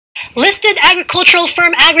Listed agricultural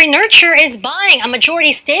firm Agri is buying a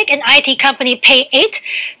majority stake in IT company Pay8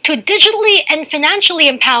 to digitally and financially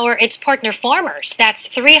empower its partner farmers. That's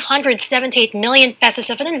 378 million pesos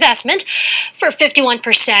of an investment for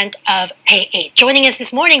 51% of Pay8. Joining us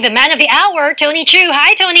this morning, the man of the hour, Tony Chu.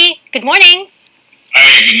 Hi, Tony. Good morning.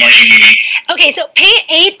 Hi, good morning, Mimi. Okay, so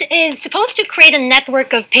Pay8 is supposed to create a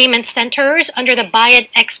network of payment centers under the Bayad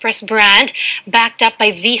Express brand, backed up by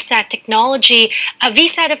VSAT technology. A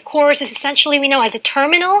VSAT, of course, is essentially, we know, as a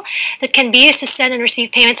terminal that can be used to send and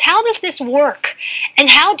receive payments. How does this work?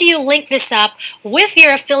 And how do you link this up with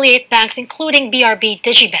your affiliate banks, including BRB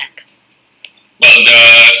Digibank? Well,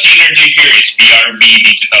 the synergy here is BRB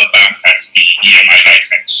Digital Bank has the EMI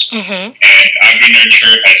license, and Agri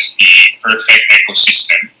has the perfect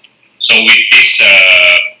ecosystem. So with this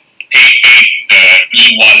Pay8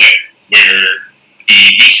 e-wallet, where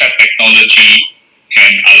the Visa technology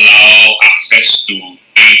can allow access to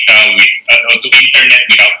data to internet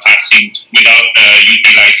without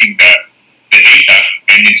utilizing the data,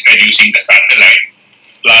 and instead using the satellite.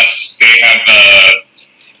 Plus, they have a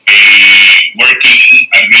working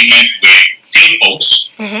agreement with field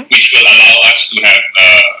posts, which will allow us to have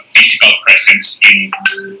physical presence in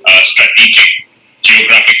strategic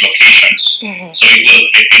geographic locations. So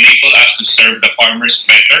it enable us to serve the farmers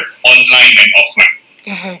better online and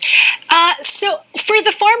offline. So for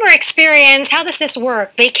the farmer experience, how does this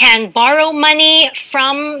work? They can borrow money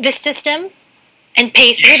from this system and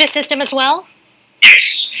pay through the system as well?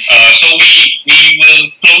 Yes. So we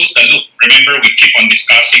will close the loop. Remember, we keep on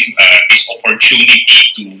discussing this opportunity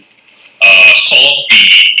to solve the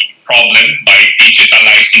problem by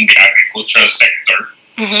digitalizing the agricultural sector.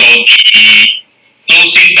 So the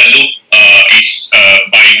closing the loop is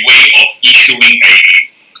by way of issuing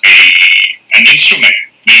an instrument.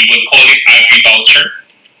 We will call it Agri voucher,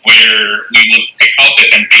 where we will take out the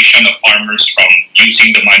temptation of farmers from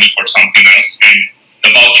using the money for something else, and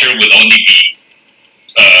the voucher will only be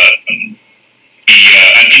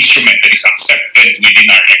an instrument that is accepted within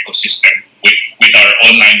our ecosystem with our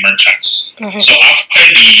online merchants. So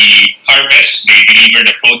after the harvest, they deliver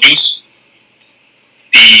the produce,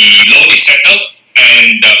 the loan is settled,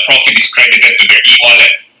 and the profit is credited to their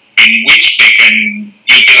e-wallet, in which they can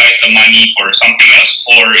utilize the money for something else,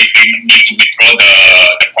 or if they need to withdraw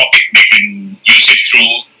the profit, they can use it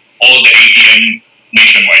through all the ATM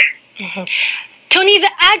nationwide. Tony,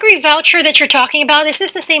 the Agri voucher that you're talking about, is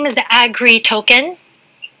this the same as the Agri token?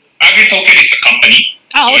 Agri token is the company,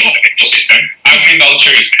 so it's the ecosystem. Agri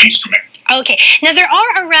voucher is the instrument. Okay. Now, there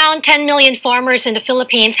are around 10 million farmers in the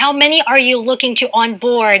Philippines. How many are you looking to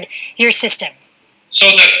onboard your system? So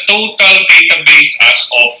the total database as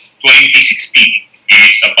of 2016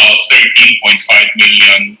 is about 13.5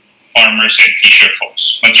 million farmers and fisher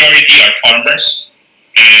folks. Majority are farmers,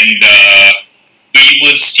 and we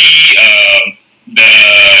will see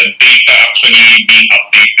the data actually being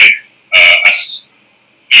updated as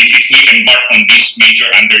if we embark on this major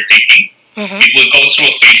undertaking. It will go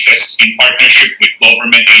through phases in partnership with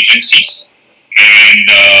government agencies, and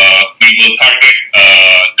we will target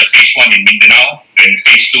the phase 1 in Mindanao, then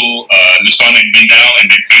phase 2 Luzon and Mindanao, and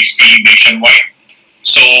then phase 3 nationwide.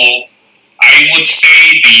 So I would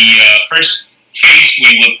say the first phase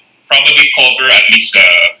we would probably cover at least 2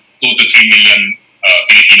 to 3 million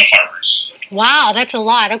Filipino farmers. Wow, that's a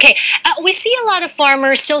lot. Okay, we see a lot of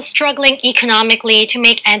farmers still struggling economically to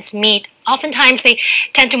make ends meet. Oftentimes, they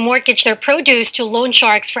tend to mortgage their produce to loan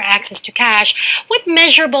sharks for access to cash. What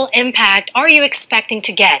measurable impact are you expecting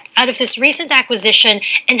to get out of this recent acquisition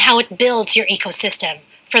and how it builds your ecosystem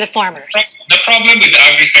for the farmers? The problem with the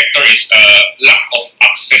agri sector is lack of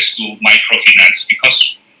access to microfinance,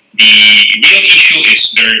 because the real issue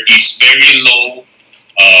is there is very low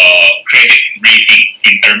credit rating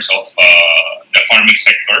in terms of the farming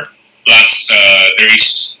sector. Plus, there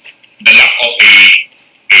is the lack of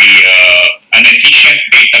an efficient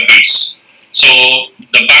database. So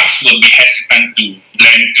the banks will be hesitant to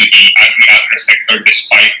lend to the agri sector,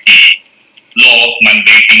 despite the law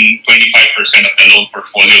mandating 25% of the loan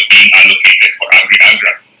portfolio being allocated for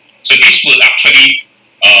agri-agra. So this will actually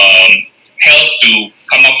help to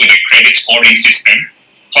come up with a credit scoring system,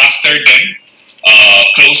 cluster them,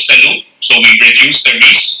 close the loop, so we reduce the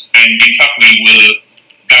risk, and in fact we will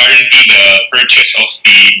guarantee the purchase of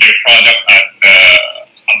their product at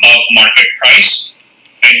above market price,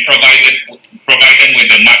 and provide them with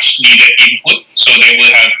the much needed input, so they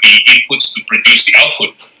will have the inputs to produce the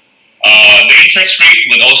output. The interest rate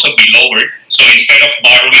will also be lowered, so instead of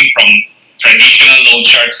borrowing from traditional loan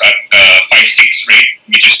sharks at 5-6 rate,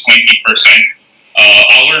 which is 20%,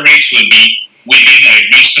 our rates will be within a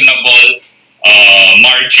reasonable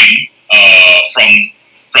margin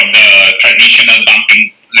from the traditional bank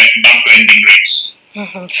lending rates.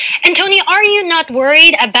 Mm-hmm. And Tony, are you not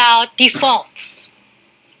worried about defaults?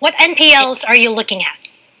 What NPLs are you looking at?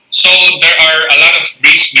 So there are a lot of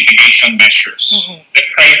risk mitigation measures. Mm-hmm. The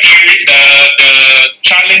criteria, the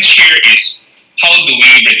challenge here is how do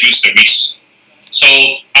we reduce the risk? So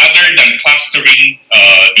other than clustering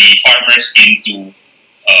the farmers into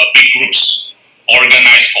big groups,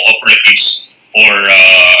 organized cooperatives, or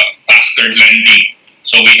clustered lending,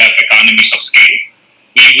 so we have economies of scale.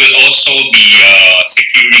 We will also be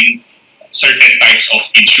securing certain types of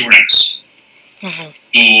insurance Mm-hmm.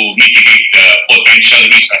 to mitigate the potential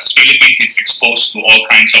risk, as Philippines is exposed to all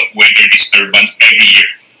kinds of weather disturbance every year.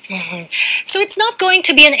 Mm-hmm. So it's not going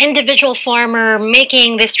to be an individual farmer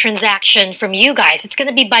making this transaction from you guys. It's going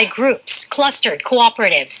to be by groups, clustered,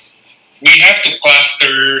 cooperatives. We have to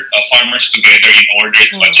cluster farmers together in order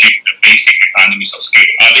to achieve the basic economies of scale.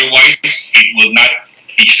 Otherwise, it will not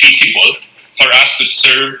be feasible for us to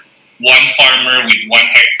serve one farmer with 1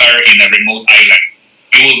 hectare in a remote island.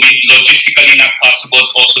 It will be logistically not possible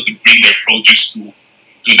also to bring their produce to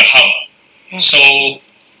the hub. So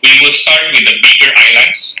we will start with the bigger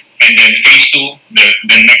islands, and then phase two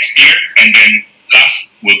the next year, and then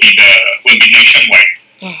last will be nationwide.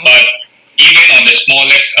 But even on the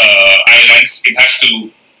smallest islands, it has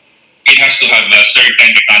to have a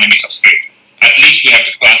certain economies of scale. At least we have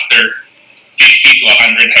to cluster 50 to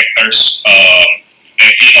 100 hectares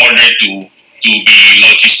in order to be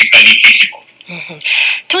logistically feasible.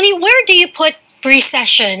 Tony, where do you put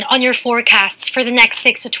recession on your forecasts for the next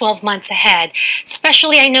 6 to 12 months ahead?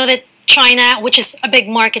 Especially, I know that China, which is a big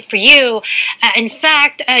market for you, in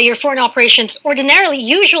fact, your foreign operations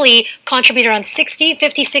usually contribute around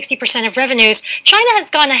 60% of revenues. China has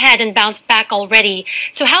gone ahead and bounced back already.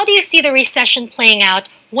 So how do you see the recession playing out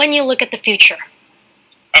when you look at the future?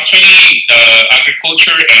 Actually,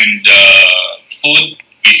 agriculture and food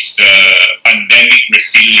is the pandemic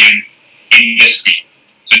resilient industry.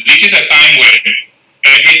 So this is a time where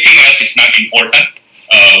everything else is not important.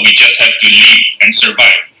 We just have to live and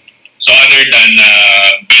survive. So other than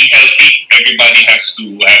being healthy, everybody has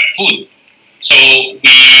to have food. So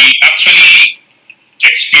we actually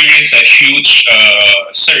experienced a huge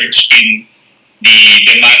surge in the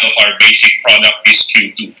demand of our basic product this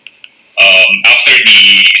Q2. After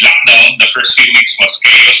the lockdown, the first few weeks was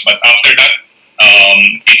chaos, but after that,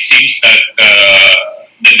 it seems that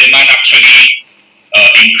the demand actually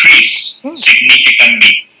increased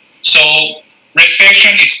significantly. So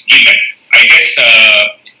recession is given. I guess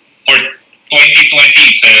for 2020,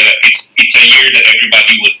 it's a year that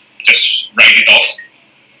everybody would just write it off.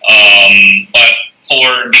 But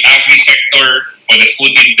for the agri sector, for the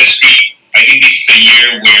food industry, I think this is a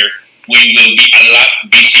year where we will be a lot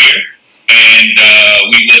busier, and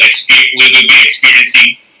we will be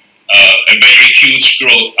experiencing a very huge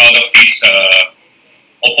growth out of this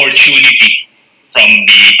opportunity from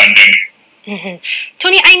the pandemic.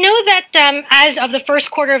 Tony, I know that as of the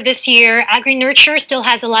first quarter of this year, Agri Nurture still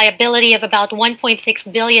has a liability of about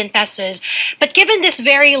 1.6 billion pesos. But given this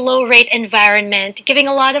very low rate environment, giving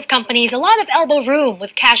a lot of companies a lot of elbow room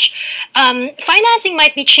with cash, financing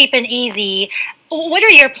might be cheap and easy. What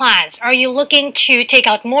are your plans? Are you looking to take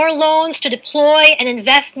out more loans to deploy and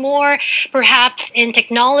invest more, perhaps in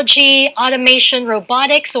technology, automation,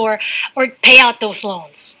 robotics, or pay out those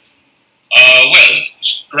loans? Well,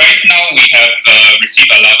 right now we have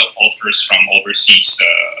received a lot of offers from overseas,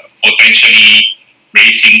 potentially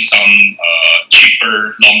raising some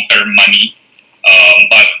cheaper long-term money.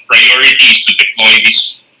 But priority is to deploy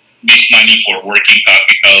this money for working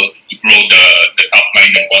capital to grow the top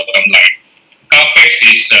line and bottom line. Capex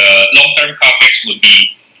is long-term capex will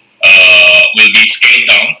be scaled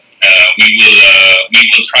down. We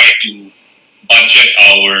will try to budget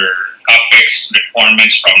our capex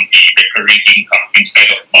requirements from the recurring